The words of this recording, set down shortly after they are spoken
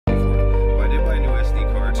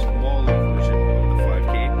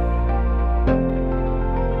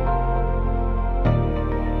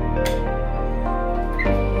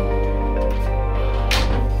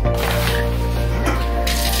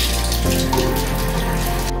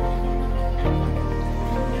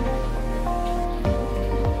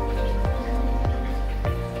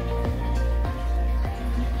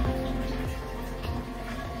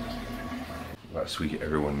week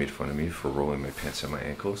everyone made fun of me for rolling my pants at my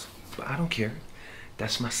ankles, but I don't care.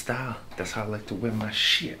 That's my style. That's how I like to wear my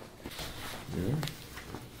shit. Yeah.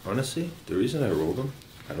 Honestly, the reason I roll them,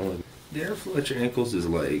 I don't like the airflow at your ankles is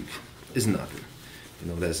like, is nothing.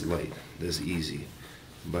 You know, that's light, that's easy.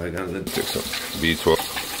 But I gotta let it fix up. B12.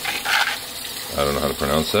 I don't know how to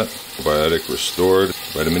pronounce that. Biotic restored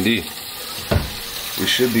vitamin D. We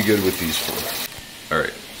should be good with these four. All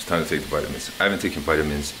right, it's time to take the vitamins. I haven't taken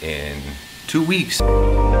vitamins in 2 weeks.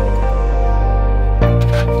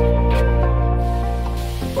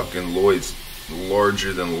 Fucking Lloyd's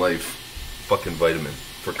larger than life fucking vitamin,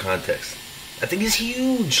 for context. I think it's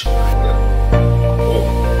huge. Yeah.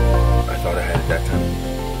 Oh, I thought I had it that time.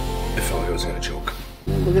 It felt like I was gonna choke.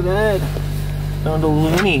 Look at that. Found a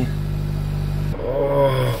loony.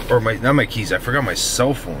 Oh, or not my keys. I forgot my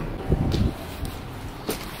cell phone.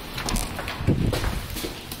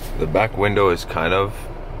 The back window is kind of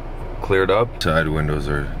cleared up. Side windows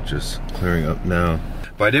are just clearing up now.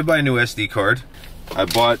 But I did buy a new SD card. I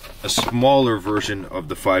bought a smaller version of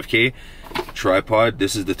the 5K tripod.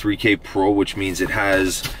 This is the 3K Pro, which means it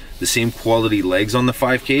has the same quality legs on the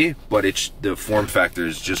 5K, but the form factor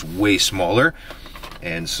is just way smaller.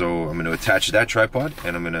 And so I'm gonna attach that tripod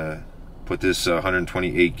and I'm gonna put this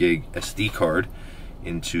 128 gig SD card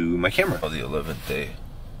into my camera. Oh, the 11th day.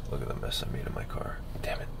 Look at the mess I made in my car.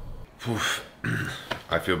 Damn it. Oof.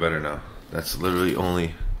 I feel better now. That's literally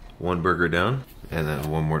only one burger down and then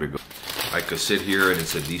one more to go. I could sit here and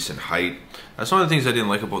it's a decent height. That's one of the things I didn't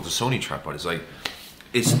like about the Sony tripod. It's like,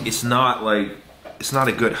 it's not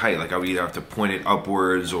a good height. Like I would either have to point it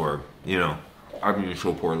upwards or, you know, I've been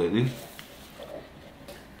so poor lately.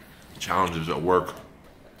 Challenges at work.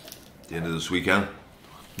 At the end of this weekend,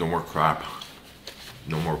 no more crap.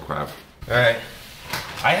 No more crap. All right,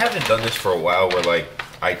 I haven't done this for a while where like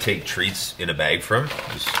I take treats in a bag from,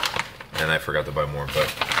 and I forgot to buy more,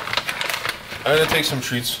 but I'm gonna take some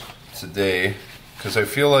treats today because I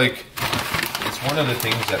feel like it's one of the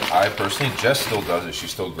things that I personally, Jess still does it, she's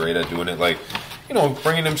still great at doing it, like, you know,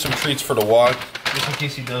 bringing him some treats for the walk just in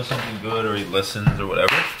case he does something good or he listens or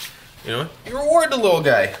whatever, you know, you reward the little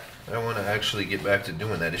guy. I want to actually get back to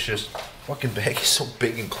doing that. It's just fucking bag is so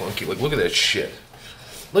big and clunky. Like, look at that shit.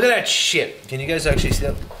 Look at that shit. Can you guys actually see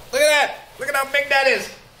that? Look at that. Look at how big that is.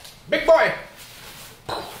 Big boy.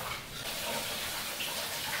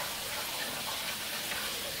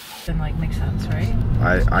 Then like makes sense, right?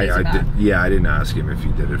 I did. Yeah, I didn't ask him if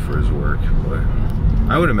he did it for his work, but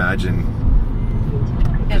I would imagine.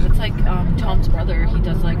 Yeah, that's like Tom's brother. He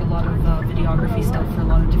does like a lot of videography stuff for a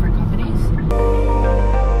lot of different companies.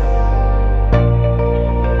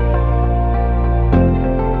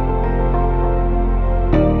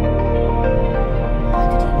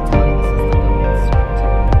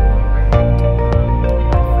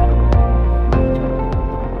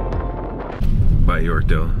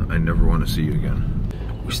 Yorkdale, I never want to see you again.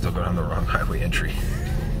 We still got on the wrong highway entry.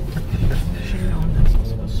 Should've known that's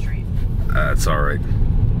supposed to go straight. That's alright.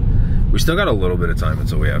 We still got a little bit of time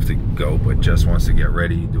until we have to go, but Jess wants to get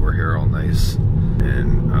ready, do her hair all nice,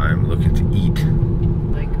 and I'm looking to eat.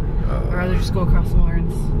 Like, I'd rather just go across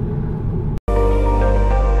Lawrence.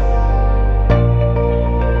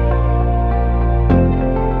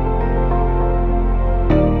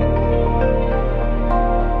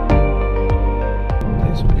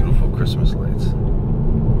 Christmas lights.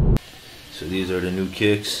 So these are the new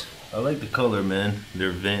kicks. I like the color, man. They're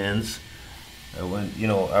Vans. I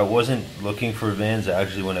wasn't looking for Vans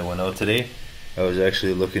actually when I went out today. I was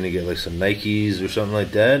actually looking to get like some Nikes or something like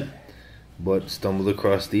that, but stumbled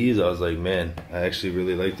across these. I was like, man, I actually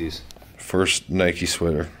really like these. First Nike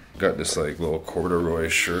sweater. Got this like little corduroy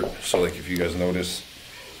shirt. So like if you guys notice,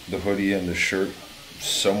 the hoodie and the shirt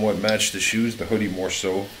somewhat match the shoes. The hoodie more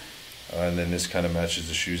so. And then this kind of matches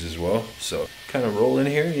the shoes as well. So kind of roll in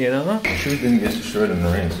here, you know? The shoes didn't get destroyed in the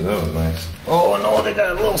rain, so that was nice. Oh no, they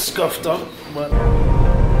got a little scuffed up, but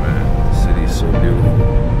man, the city's so beautiful.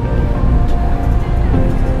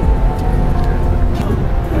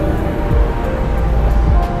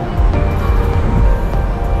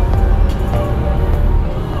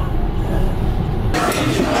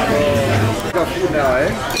 Got food now, eh?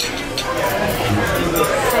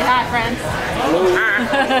 Say hi, friends. Hello.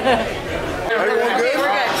 Everyone good?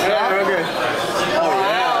 We're good. Yeah, we're good. Oh,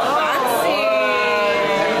 yeah.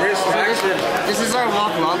 This is our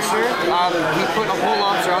wok lobster. We put a whole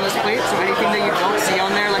lobster on this plate, so anything that you don't see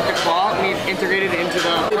on there, like the claw, we've integrated into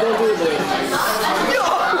the... Put a little...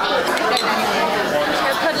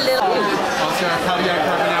 Also, our caviar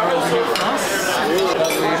carbonara is new for us.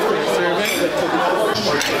 Serving.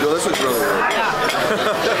 Yo, this looks really good. Yeah.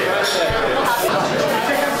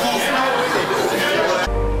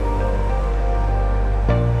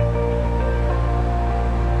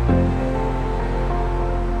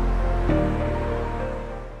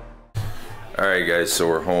 Alright guys, so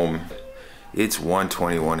we're home. It's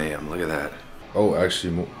 1:21 a.m. Look at that. Oh,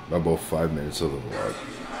 actually about 5 minutes of the vlog.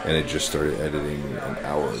 And it just started editing an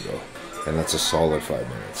hour ago. And that's a solid 5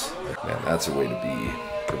 minutes. Man, that's a way to be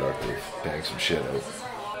productive. Bang some shit out.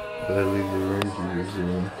 Did I leave the razors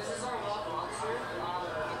in?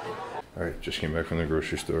 Alright, just came back from the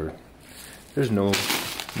grocery store. There's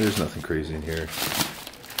nothing crazy in here.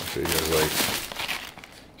 I'll show you guys, like,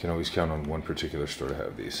 you can always count on one particular store to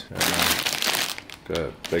have these. Got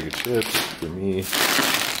a bag of chips for me.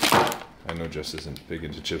 I know Jess isn't big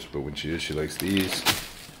into chips, but when she is, she likes these.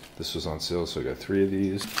 This was on sale, so I got 3 of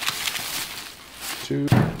these. 2,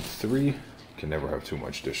 3. Can never have too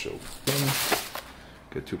much dish soap.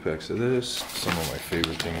 Get 2 packs of this. Some of my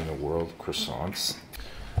favorite thing in the world, croissants.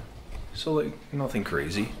 So like, nothing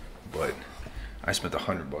crazy, but I spent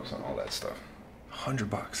 $100 on all that stuff.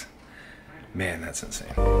 $100. Man, that's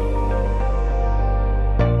insane.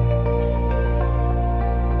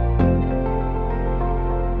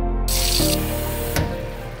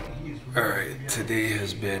 Alright, today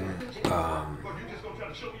has been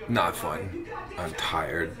not fun. I'm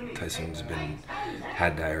tired. Tyson's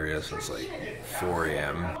had diarrhea since like 4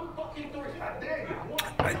 a.m.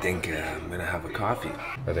 I think I'm gonna have a coffee.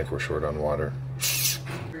 I think we're short on water.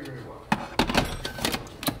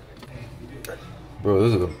 Bro,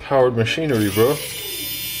 this is a powered machinery, bro.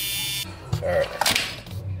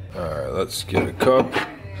 Alright, let's get a cup.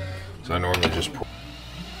 So I normally just pour.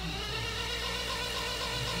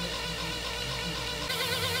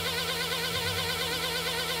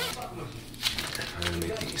 I'm gonna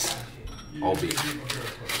make these all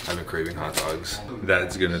beef. I've been craving hot dogs.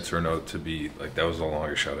 That's gonna turn out to be like, that was the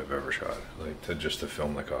longest shot I've ever shot. Like just to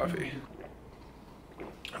film the coffee.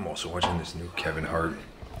 I'm also watching this new Kevin Hart.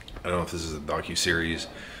 I don't know if this is a docu-series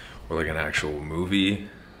or like an actual movie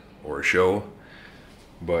or a show,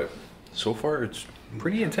 but so far it's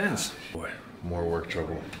pretty intense. Boy, more work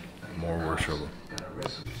trouble, more work trouble.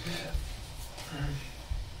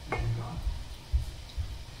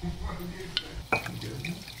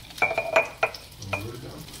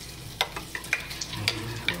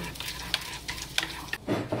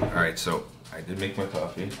 Alright, so I did make my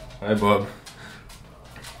coffee. Hi, Bob.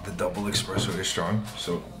 The double espresso is strong,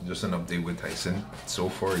 so just an update with Tyson. So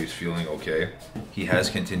far he's feeling okay. He has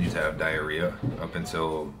continued to have diarrhea up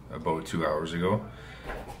until about 2 hours ago.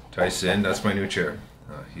 Tyson, that's my new chair.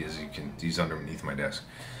 He's underneath my desk.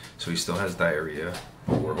 So he still has diarrhea,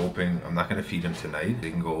 but we're hoping, I'm not gonna feed him tonight.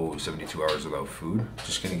 He can go 72 hours without food.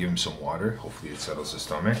 Just gonna give him some water. Hopefully it settles his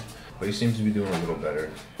stomach. But he seems to be doing a little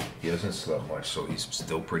better. He hasn't slept much, so he's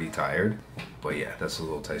still pretty tired. But yeah, that's a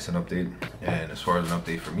little Tyson update. And as far as an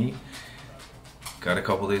update for me, got a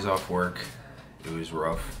couple days off work. It was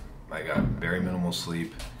rough. I got very minimal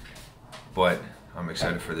sleep, but I'm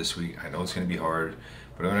excited for this week. I know it's gonna be hard,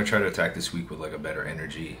 but I'm gonna try to attack this week with like a better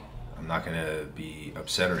energy. I'm not gonna be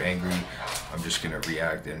upset or angry. I'm just gonna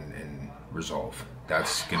react and resolve.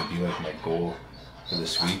 That's gonna be like my goal for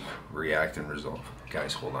this week, react and resolve.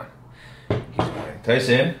 Guys, hold on. He's going.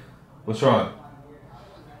 Tyson, what's wrong?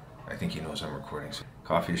 I think he knows I'm recording. So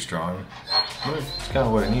coffee is strong. It's kind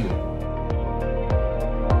of what I needed.